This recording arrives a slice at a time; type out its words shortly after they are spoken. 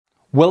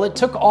Well, it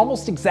took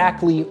almost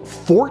exactly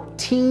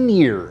 14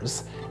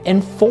 years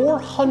and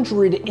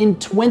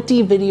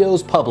 420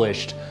 videos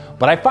published,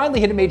 but I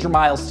finally hit a major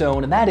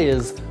milestone, and that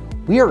is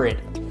we are at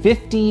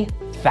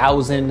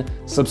 50,000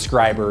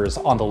 subscribers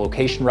on the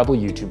Location Rebel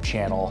YouTube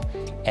channel,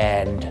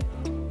 and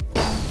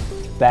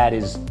that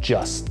is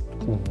just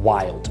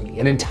wild to me.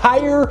 An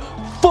entire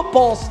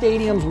football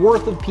stadium's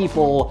worth of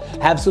people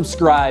have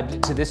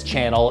subscribed to this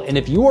channel, and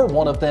if you are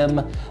one of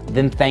them,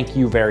 then thank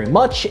you very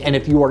much, and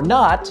if you are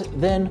not,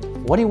 then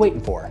what are you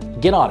waiting for?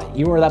 Get on it.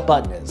 You know where that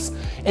button is.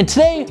 And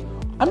today,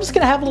 I'm just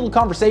gonna have a little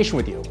conversation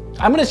with you.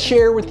 I'm gonna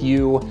share with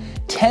you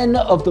 10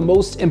 of the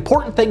most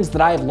important things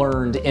that I've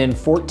learned in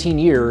 14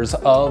 years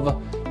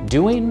of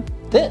doing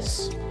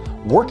this.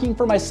 Working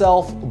for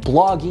myself,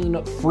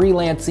 blogging,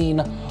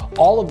 freelancing,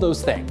 all of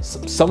those things.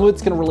 Some of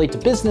it's gonna relate to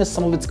business,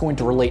 some of it's going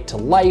to relate to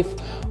life,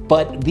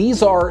 but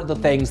these are the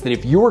things that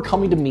if you were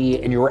coming to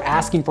me and you were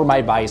asking for my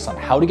advice on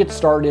how to get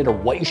started or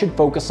what you should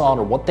focus on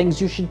or what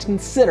things you should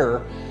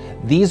consider,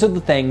 these are the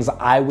things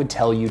I would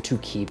tell you to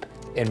keep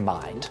in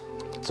mind.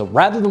 So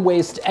rather than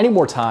waste any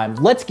more time,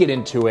 let's get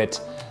into it.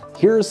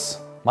 Here's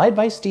my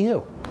advice to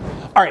you.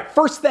 All right,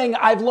 first thing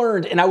I've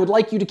learned, and I would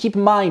like you to keep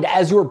in mind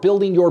as you're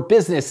building your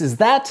business, is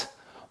that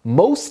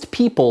most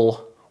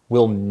people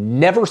will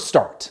never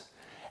start.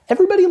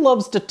 Everybody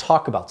loves to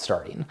talk about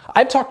starting.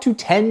 I've talked to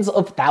tens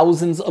of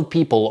thousands of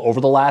people over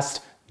the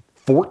last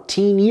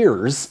 14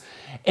 years,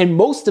 and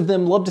most of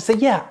them love to say,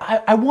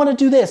 yeah, I wanna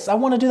do this, I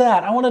wanna do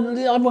that,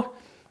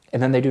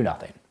 and then they do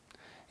nothing.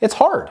 It's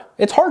hard.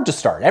 It's hard to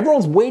start.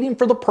 Everyone's waiting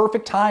for the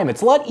perfect time.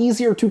 It's a lot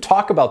easier to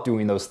talk about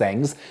doing those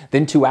things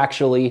than to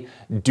actually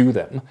do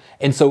them.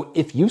 And so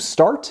if you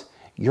start,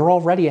 you're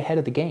already ahead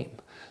of the game.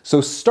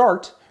 So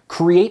start,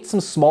 create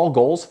some small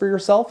goals for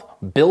yourself,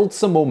 build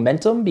some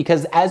momentum,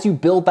 because as you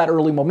build that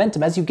early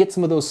momentum, as you get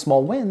some of those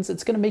small wins,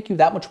 it's gonna make you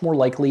that much more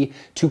likely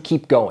to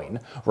keep going,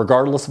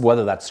 regardless of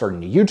whether that's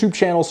starting a YouTube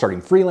channel,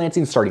 starting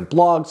freelancing, starting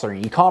blogs,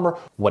 starting e-commerce,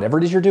 whatever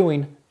it is you're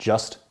doing,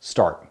 just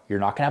start. You're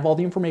not gonna have all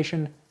the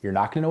information, you're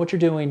not gonna know what you're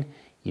doing,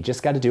 you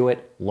just gotta do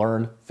it,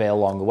 learn, fail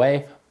along the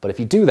way, but if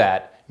you do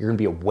that, you're gonna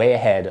be way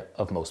ahead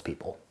of most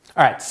people.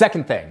 All right,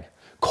 second thing.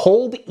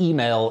 Cold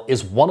email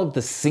is one of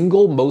the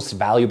single most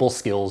valuable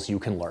skills you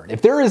can learn.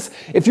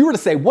 If you were to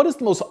say, what is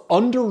the most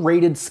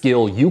underrated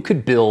skill you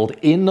could build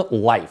in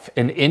life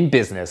and in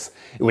business,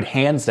 it would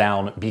hands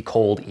down be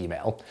cold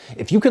email.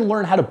 If you can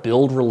learn how to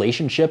build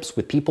relationships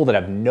with people that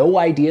have no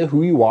idea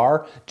who you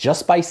are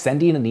just by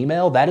sending an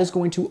email, that is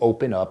going to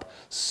open up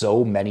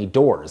so many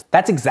doors.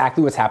 That's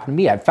exactly what's happened to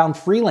me. I've found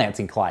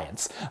freelancing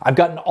clients. I've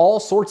gotten all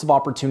sorts of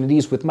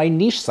opportunities with my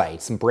niche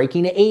sites and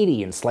Breaking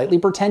 80 and Slightly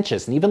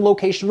Pretentious and even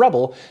Location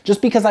Rebel,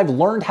 just because I've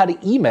learned how to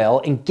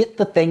email and get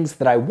the things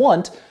that I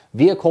want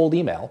via cold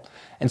email.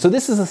 And so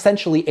this is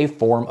essentially a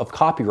form of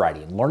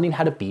copywriting, learning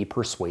how to be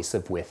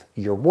persuasive with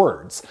your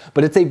words.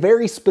 But it's a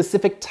very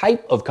specific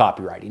type of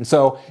copywriting.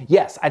 So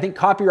yes, I think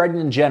copywriting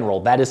in general,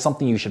 that is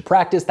something you should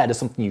practice, that is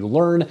something you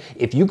learn.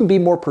 If you can be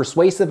more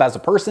persuasive as a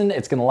person,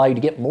 it's gonna allow you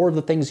to get more of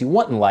the things you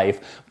want in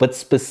life. But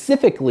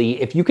specifically,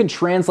 if you can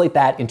translate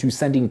that into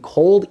sending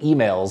cold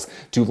emails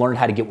to learn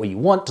how to get what you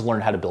want, to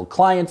learn how to build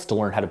clients, to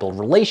learn how to build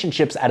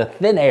relationships out of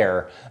thin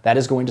air, that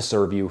is going to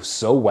serve you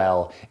so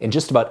well in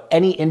just about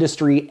any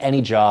industry,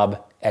 any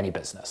job, any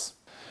business.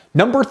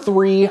 Number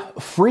 3,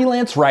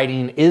 freelance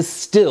writing is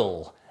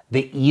still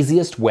the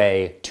easiest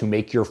way to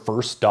make your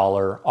first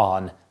dollar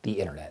on the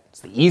internet. It's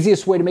the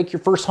easiest way to make your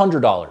first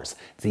 $100. It's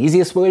the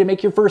easiest way to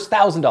make your first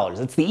 $1,000.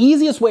 It's the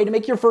easiest way to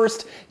make your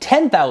first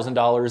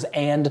 $10,000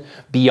 and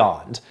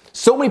beyond.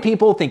 So many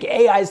people think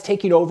AI is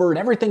taking over and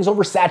everything's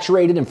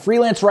oversaturated and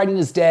freelance writing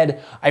is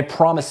dead. I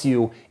promise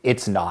you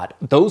it's not.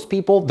 Those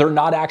people, they're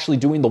not actually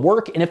doing the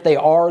work, and if they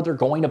are, they're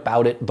going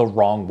about it the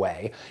wrong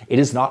way. It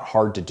is not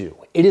hard to do.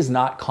 It is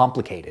not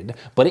complicated,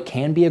 but it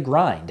can be a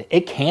grind.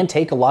 It can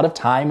take a lot of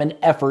time and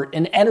effort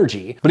and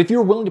energy, but if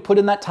you're willing to put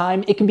in that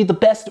time, it can be the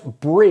best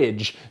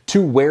bridge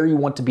to where you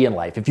want to be in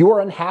life. If you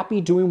are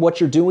unhappy doing what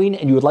you're doing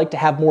and you would like to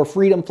have more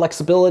freedom,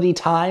 flexibility,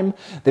 time,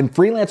 then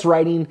freelance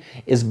writing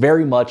is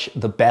very much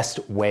the best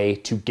way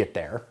to get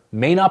there.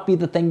 May not be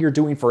the thing you're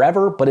doing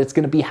forever, but it's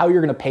gonna be how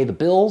you're gonna pay the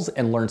bills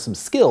and learn some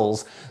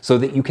skills so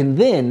that you can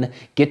then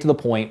get to the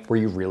point where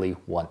you really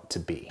want to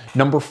be.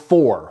 Number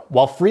 4,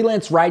 while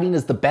freelance writing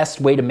is the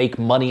best way to make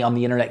money on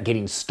the internet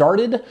getting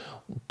started,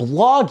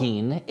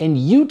 blogging and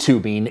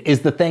YouTubing is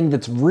the thing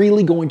that's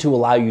really going to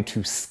allow you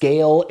to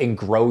scale and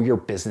grow your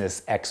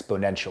business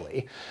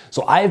exponentially.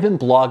 So I have been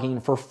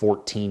blogging for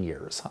 14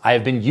 years. I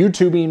have been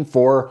YouTubing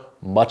for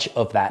much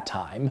of that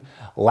time.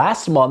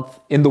 Last month,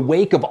 in the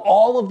wake of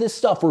all of this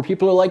stuff where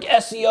people are like,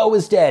 SEO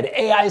is dead,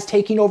 AI is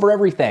taking over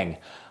everything,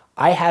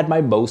 I had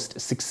my most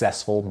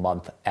successful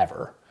month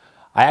ever.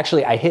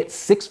 I hit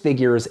 6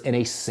 figures in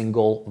a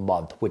single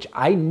month, which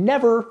I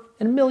never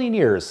in a million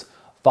years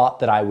thought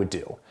that I would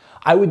do.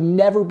 I would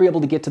never be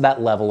able to get to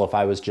that level if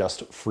I was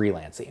just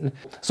freelancing.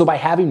 So by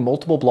having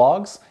multiple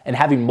blogs and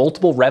having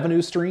multiple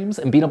revenue streams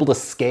and being able to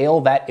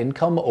scale that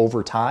income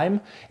over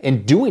time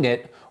and doing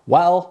it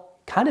while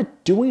kind of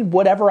doing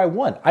whatever I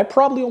want. I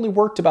probably only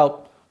worked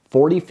about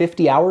 40,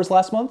 50 hours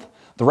last month.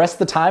 The rest of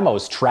the time I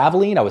was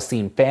traveling, I was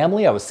seeing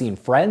family, I was seeing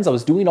friends, I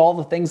was doing all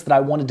the things that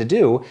I wanted to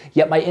do,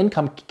 yet my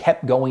income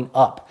kept going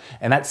up.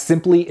 And that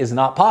simply is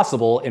not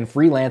possible in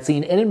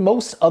freelancing and in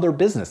most other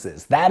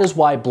businesses. That is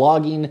why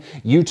blogging,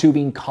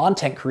 YouTubing,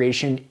 content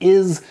creation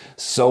is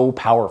so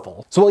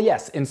powerful. So while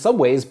yes, in some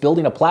ways,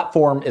 building a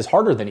platform is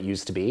harder than it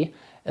used to be,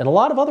 in a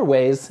lot of other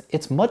ways,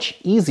 it's much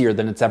easier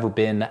than it's ever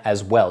been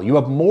as well. You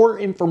have more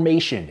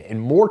information and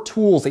more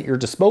tools at your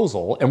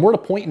disposal, and we're at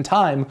a point in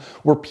time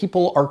where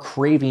people are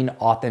craving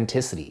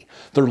authenticity.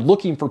 They're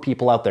looking for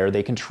people out there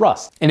they can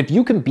trust. And if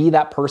you can be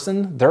that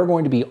person, there are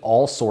going to be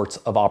all sorts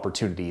of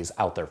opportunities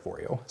out there for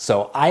you.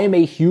 So I am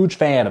a huge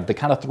fan of the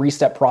kind of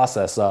three-step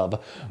process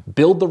of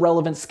build the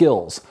relevant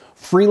skills,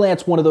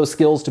 freelance one of those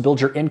skills to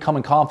build your income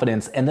and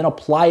confidence, and then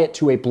apply it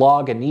to a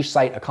blog, a niche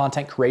site, a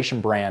content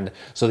creation brand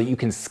so that you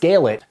can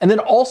scale it, and then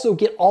also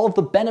get all of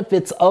the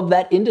benefits of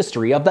that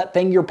industry, of that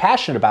thing you're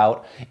passionate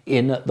about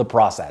in the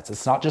process.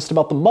 It's not just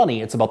about the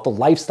money, it's about the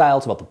lifestyle,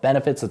 it's about the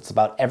benefits, it's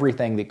about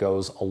everything that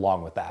goes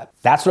along with that.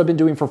 That's what I've been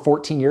doing for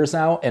 14 years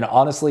now, and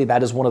honestly,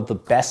 that is one of the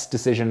best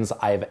decisions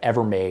I have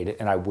ever made,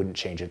 and I wouldn't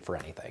change it for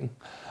anything.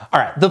 All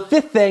right, the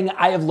fifth thing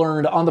I have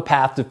learned on the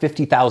path to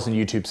 50,000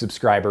 YouTube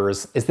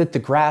subscribers is that the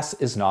grass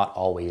is not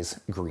always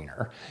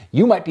greener.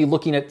 You might be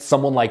looking at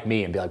someone like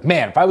me and be like,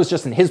 man, if I was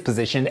just in his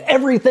position,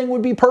 everything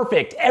would be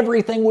perfect,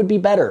 everything would be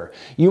better.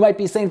 You might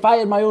be saying, if I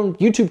had my own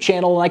YouTube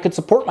channel and I could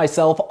support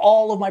myself,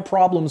 all of my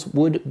problems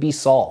would be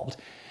solved.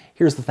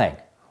 Here's the thing,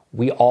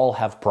 we all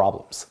have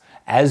problems.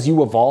 As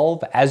you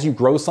evolve, as you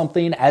grow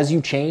something, as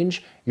you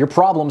change, your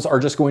problems are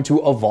just going to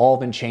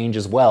evolve and change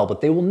as well,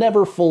 but they will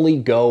never fully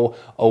go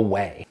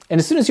away. And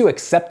as soon as you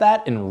accept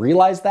that and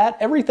realize that,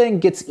 everything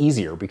gets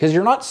easier because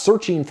you're not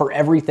searching for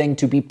everything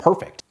to be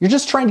perfect. You're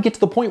just trying to get to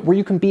the point where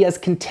you can be as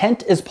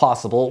content as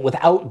possible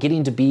without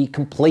getting to be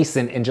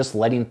complacent and just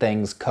letting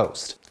things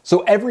coast.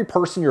 So every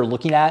person you're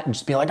looking at and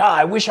just being like,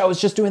 I wish I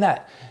was just doing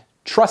that.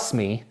 Trust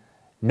me,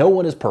 no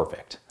one is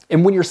perfect.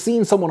 And when you're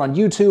seeing someone on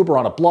YouTube or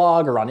on a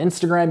blog or on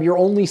Instagram, you're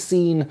only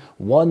seeing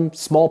one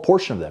small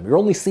portion of them. You're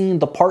only seeing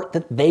the part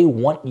that they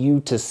want you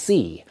to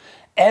see.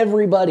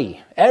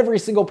 Everybody, every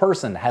single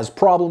person has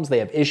problems, they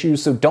have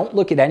issues, so don't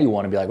look at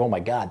anyone and be like, oh my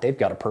God, they've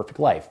got a perfect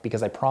life,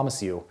 because I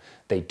promise you,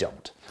 they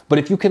don't. But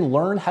if you can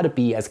learn how to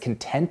be as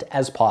content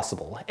as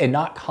possible and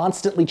not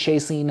constantly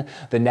chasing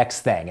the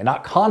next thing and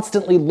not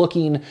constantly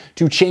looking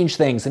to change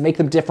things and make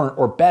them different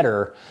or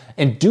better,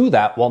 and do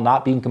that while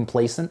not being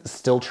complacent,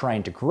 still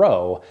trying to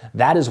grow,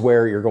 that is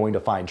where you're going to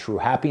find true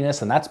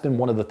happiness. And that's been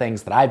one of the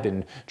things that I've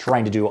been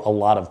trying to do a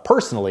lot of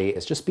personally,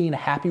 is just being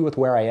happy with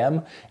where I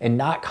am and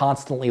not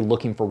constantly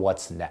looking for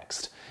what's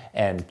next.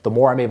 And the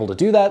more I'm able to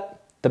do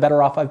that, the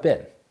better off I've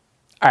been.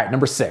 All right,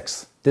 number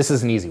 6. This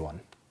is an easy one.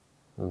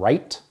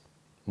 Write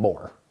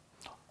more.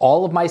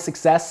 All of my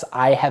success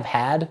I have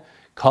had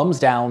comes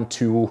down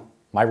to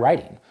my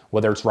writing,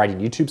 whether it's writing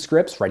YouTube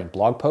scripts, writing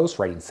blog posts,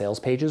 writing sales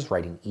pages,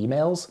 writing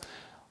emails.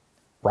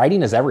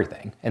 Writing is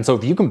everything. And so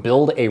if you can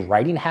build a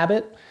writing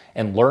habit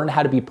and learn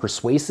how to be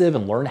persuasive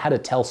and learn how to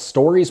tell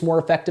stories more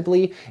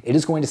effectively, it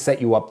is going to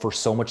set you up for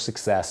so much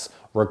success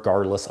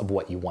regardless of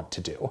what you want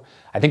to do.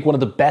 I think one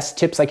of the best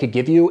tips I could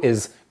give you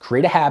is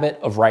create a habit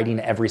of writing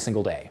every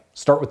single day.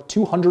 Start with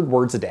 200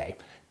 words a day.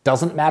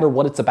 Doesn't matter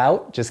what it's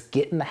about, just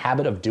get in the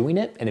habit of doing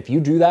it. And if you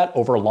do that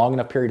over a long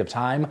enough period of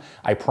time,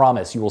 I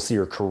promise you will see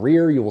your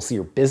career, you will see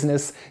your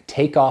business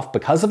take off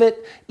because of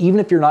it, even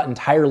if you're not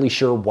entirely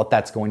sure what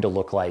that's going to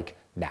look like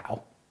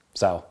now.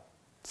 So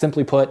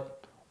simply put,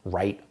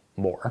 write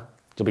more.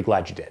 You'll be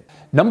glad you did.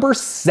 Number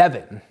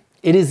 7,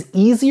 it is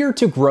easier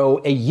to grow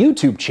a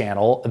YouTube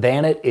channel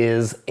than it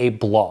is a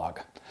blog.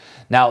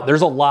 Now,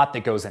 there's a lot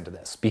that goes into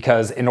this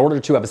because in order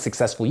to have a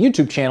successful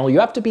YouTube channel,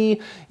 you have to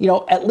be,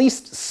 at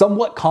least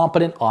somewhat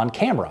competent on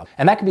camera.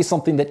 And that can be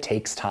something that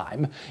takes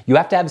time. You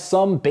have to have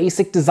some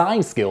basic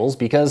design skills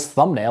because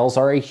thumbnails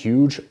are a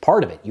huge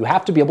part of it. You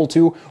have to be able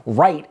to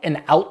write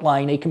and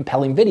outline a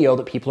compelling video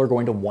that people are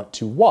going to want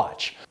to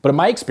watch. But in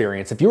my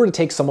experience, if you were to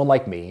take someone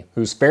like me,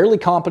 who's fairly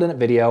competent at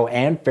video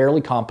and fairly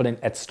competent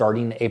at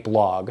starting a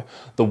blog,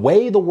 the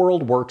way the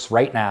world works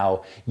right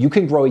now, you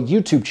can grow a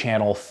YouTube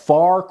channel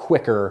far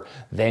quicker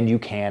than you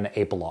can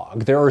a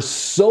blog. There is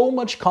so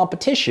much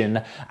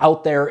competition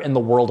out there in the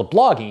world of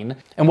blogging,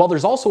 and while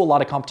there's also a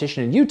lot of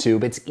competition in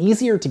YouTube, it's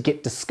easier to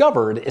get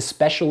discovered,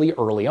 especially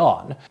early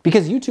on,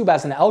 because YouTube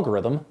has an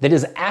algorithm that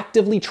is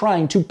actively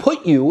trying to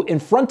put you in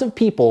front of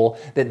people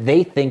that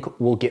they think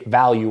will get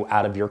value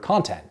out of your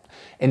content.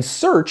 In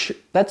search,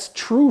 that's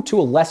true to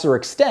a lesser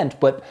extent,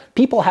 but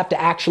people have to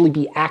actually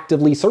be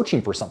actively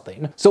searching for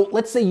something. So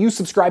let's say you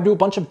subscribe to a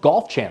bunch of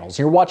golf channels, and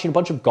you're watching a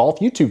bunch of golf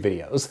YouTube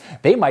videos.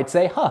 They might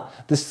say,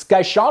 this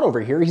guy Sean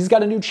over here, he's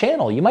got a new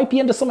channel. You might be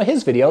into some of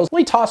his videos. Let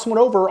me toss one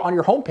over on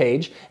your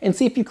homepage and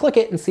see if you click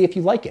it and see if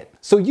you like it.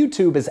 So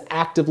YouTube is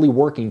actively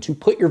working to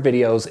put your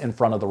videos in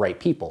front of the right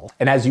people.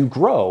 And as you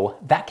grow,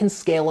 that can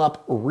scale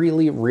up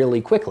really, really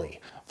quickly.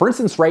 For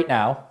instance, right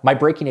now, my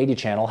Breaking 80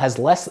 channel has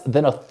less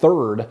than a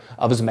third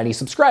of as many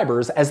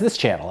subscribers as this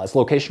channel, as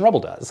Location Rebel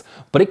does,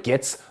 but it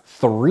gets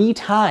 3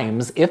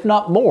 times, if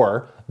not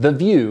more, the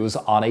views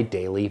on a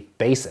daily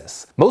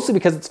basis. Mostly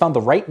because it's found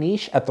the right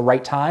niche at the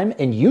right time,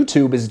 and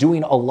YouTube is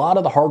doing a lot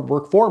of the hard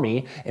work for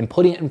me and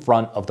putting it in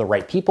front of the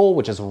right people,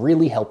 which is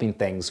really helping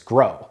things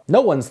grow.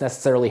 No one's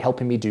necessarily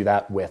helping me do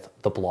that with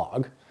the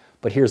blog.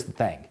 But here's the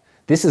thing.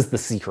 This is the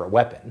secret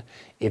weapon.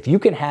 If you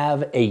can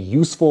have a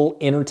useful,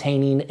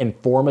 entertaining,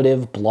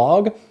 informative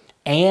blog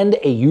and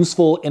a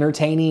useful,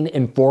 entertaining,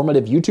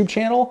 informative YouTube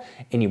channel,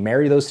 and you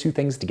marry those 2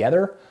 things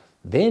together,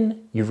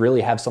 then you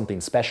really have something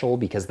special,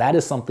 because that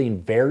is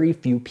something very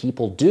few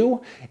people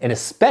do, and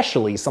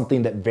especially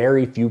something that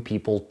very few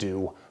people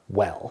do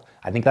well.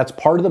 I think that's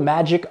part of the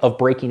magic of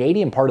Breaking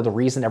 80 and part of the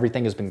reason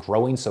everything has been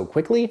growing so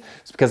quickly.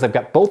 It's because I've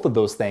got both of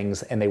those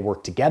things and they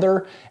work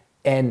together.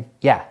 And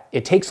yeah,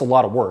 it takes a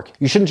lot of work.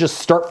 You shouldn't just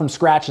start from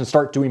scratch and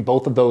start doing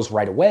both of those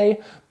right away,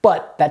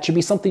 but that should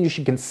be something you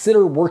should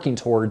consider working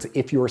towards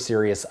if you are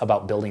serious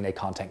about building a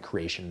content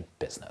creation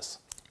business.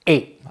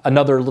 8,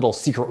 another little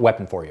secret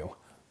weapon for you.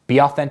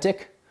 Be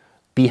authentic,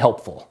 be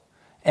helpful.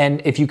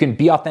 And if you can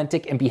be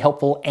authentic and be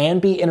helpful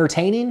and be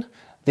entertaining,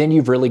 then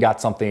you've really got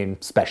something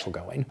special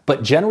going.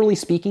 But generally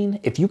speaking,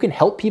 if you can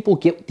help people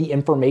get the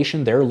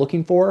information they're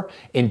looking for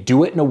and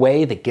do it in a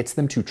way that gets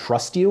them to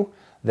trust you,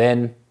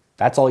 then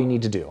that's all you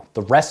need to do.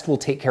 The rest will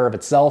take care of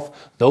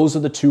itself. Those are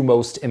the 2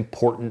 most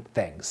important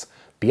things.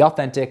 Be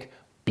authentic,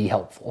 be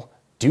helpful.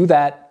 Do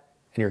that,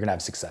 and you're gonna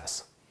have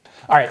success.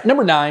 All right,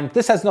 number 9,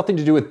 this has nothing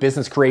to do with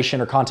business creation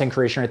or content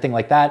creation or anything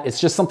like that.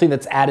 It's just something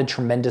that's added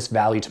tremendous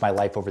value to my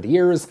life over the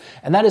years,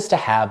 and that is to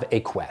have a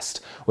quest.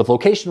 With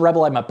Location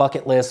Rebel, I have my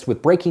bucket list.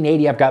 With Breaking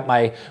 80, I've got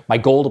my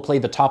goal to play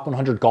the top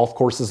 100 golf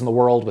courses in the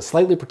world. With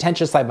Slightly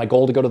Pretentious, I have my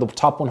goal to go to the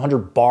top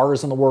 100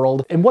 bars in the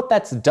world. And what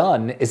that's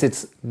done is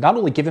it's not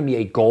only given me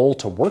a goal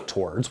to work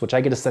towards, which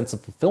I get a sense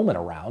of fulfillment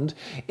around,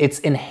 it's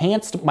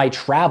enhanced my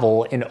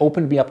travel and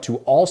opened me up to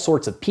all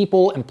sorts of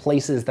people and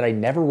places that I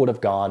never would have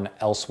gone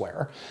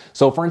elsewhere.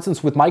 So for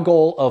instance, with my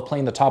goal of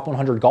playing the top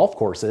 100 golf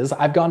courses,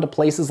 I've gone to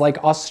places like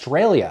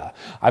Australia,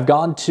 I've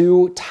gone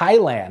to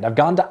Thailand, I've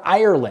gone to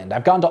Ireland,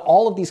 I've gone to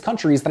all of these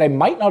countries that I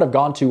might not have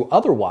gone to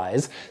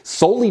otherwise,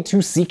 solely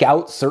to seek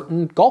out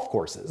certain golf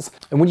courses.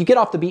 And when you get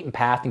off the beaten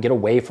path and get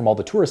away from all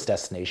the tourist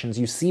destinations,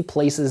 you see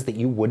places that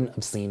you wouldn't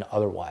have seen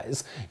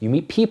otherwise. You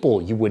meet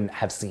people you wouldn't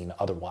have seen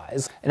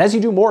otherwise. And as you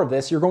do more of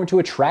this, you're going to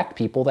attract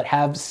people that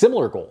have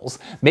similar goals.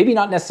 Maybe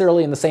not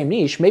necessarily in the same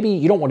niche. Maybe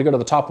you don't want to go to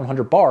the top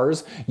 100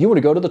 bars, you want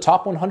to go to the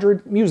top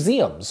 100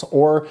 museums,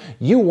 or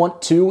you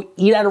want to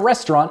eat at a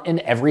restaurant in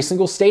every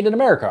single state in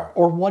America,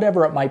 or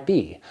whatever it might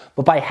be.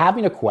 But by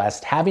having a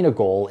quest, having a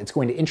goal, it's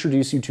going to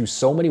introduce you to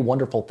so many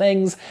wonderful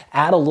things,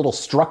 add a little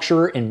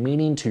structure and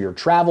meaning to your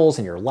travels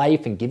and your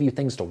life, and give you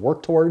things to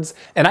work towards.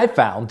 And I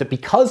found that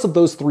because of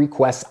those 3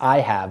 quests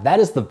I have, that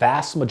is the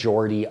vast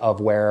majority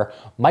of where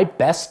my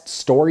best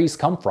stories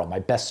come from. My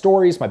best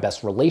stories, my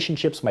best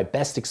relationships, my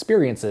best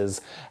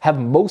experiences have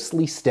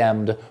mostly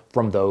stemmed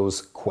from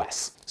those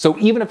quests. So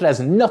even if it has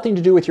nothing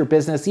to do with your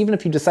business, even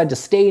if you decide to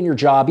stay in your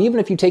job, even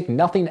if you take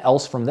nothing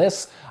else from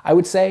this, I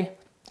would say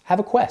have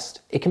a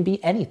quest. It can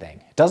be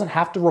anything. It doesn't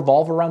have to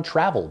revolve around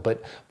travel,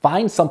 but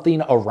find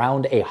something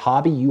around a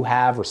hobby you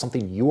have or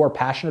something you are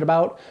passionate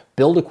about,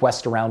 build a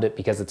quest around it,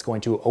 because it's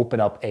going to open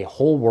up a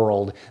whole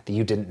world that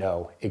you didn't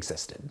know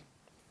existed.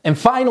 And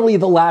finally,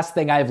 the last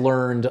thing I've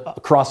learned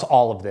across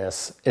all of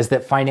this is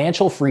that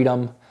financial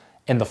freedom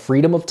and the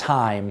freedom of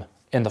time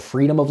and the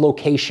freedom of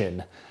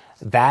location,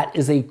 that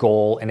is a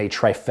goal and a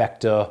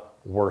trifecta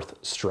worth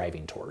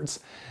striving towards.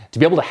 To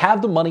be able to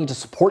have the money to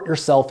support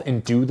yourself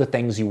and do the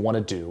things you want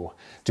to do,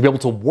 to be able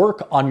to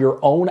work on your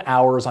own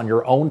hours, on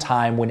your own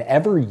time,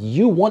 whenever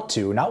you want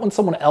to, not when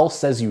someone else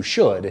says you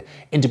should,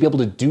 and to be able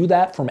to do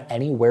that from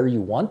anywhere you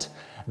want,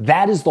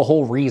 that is the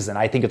whole reason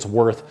I think it's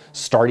worth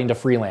starting to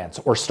freelance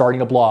or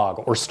starting a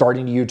blog or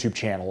starting a YouTube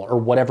channel or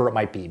whatever it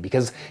might be.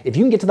 Because if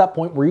you can get to that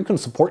point where you can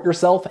support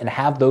yourself and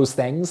have those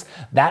things,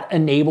 that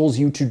enables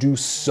you to do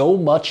so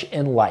much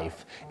in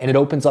life. And it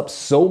opens up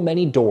so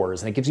many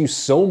doors and it gives you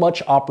so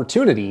much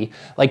opportunity.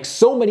 Like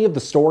so many of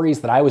the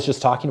stories that I was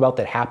just talking about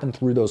that happened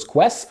through those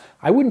quests,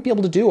 I wouldn't be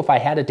able to do if I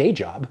had a day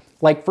job.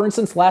 Like for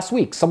instance, last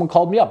week, someone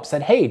called me up,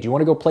 said, hey, do you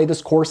want to go play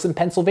this course in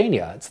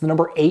Pennsylvania? It's the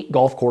number 8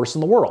 golf course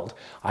in the world.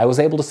 I was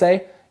able to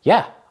say,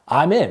 yeah,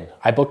 I'm in.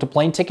 I booked a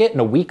plane ticket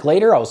and a week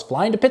later I was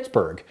flying to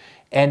Pittsburgh.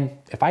 And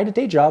if I had a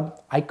day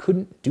job, I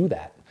couldn't do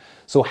that.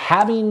 So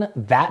having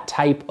that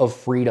type of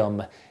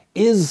freedom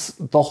is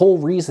the whole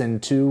reason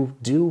to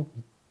do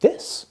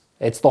this.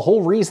 It's the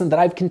whole reason that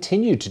I've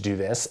continued to do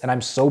this, and I'm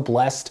so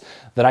blessed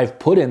that I've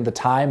put in the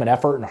time and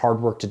effort and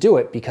hard work to do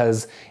it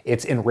because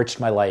it's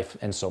enriched my life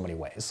in so many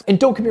ways. And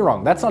don't get me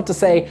wrong, that's not to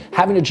say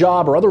having a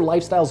job or other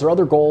lifestyles or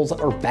other goals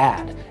are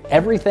bad.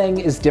 Everything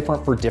is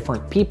different for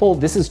different people.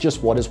 This is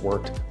just what has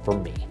worked for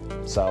me.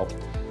 So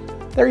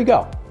there you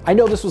go. I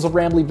know this was a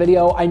rambly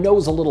video, I know it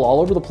was a little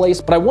all over the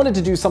place, but I wanted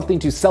to do something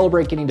to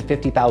celebrate getting to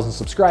 50,000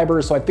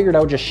 subscribers, so I figured I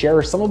would just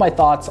share some of my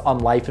thoughts on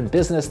life and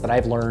business that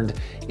I've learned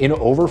in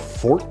over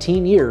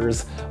 14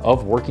 years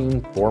of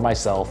working for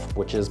myself,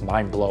 which is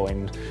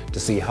mind-blowing to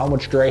see how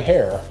much gray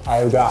hair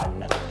I've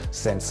gotten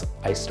since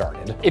I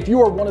started. If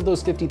you are one of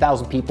those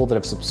 50,000 people that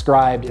have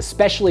subscribed,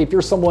 especially if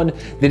you're someone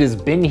that has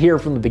been here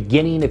from the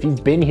beginning, if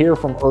you've been here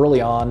from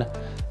early on,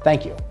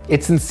 thank you.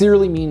 It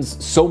sincerely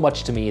means so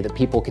much to me that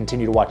people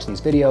continue to watch these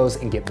videos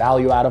and get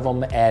value out of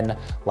them. And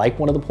like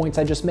one of the points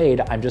I just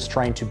made, I'm just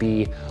trying to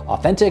be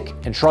authentic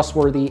and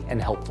trustworthy and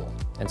helpful.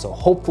 And so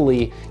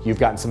hopefully you've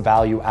gotten some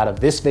value out of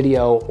this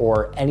video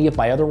or any of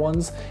my other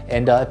ones.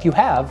 And if you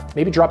have,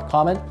 maybe drop a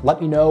comment,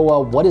 let me know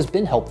what has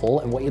been helpful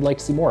and what you'd like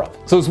to see more of.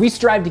 So as we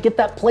strive to get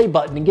that play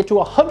button and get to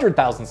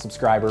 100,000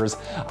 subscribers,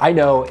 I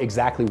know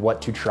exactly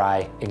what to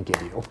try and give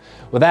you.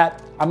 With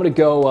that, I'm gonna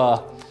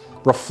go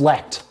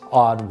reflect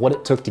on what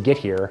it took to get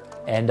here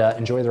and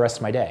enjoy the rest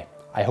of my day.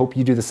 I hope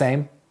you do the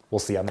same. We'll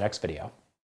see you on the next video.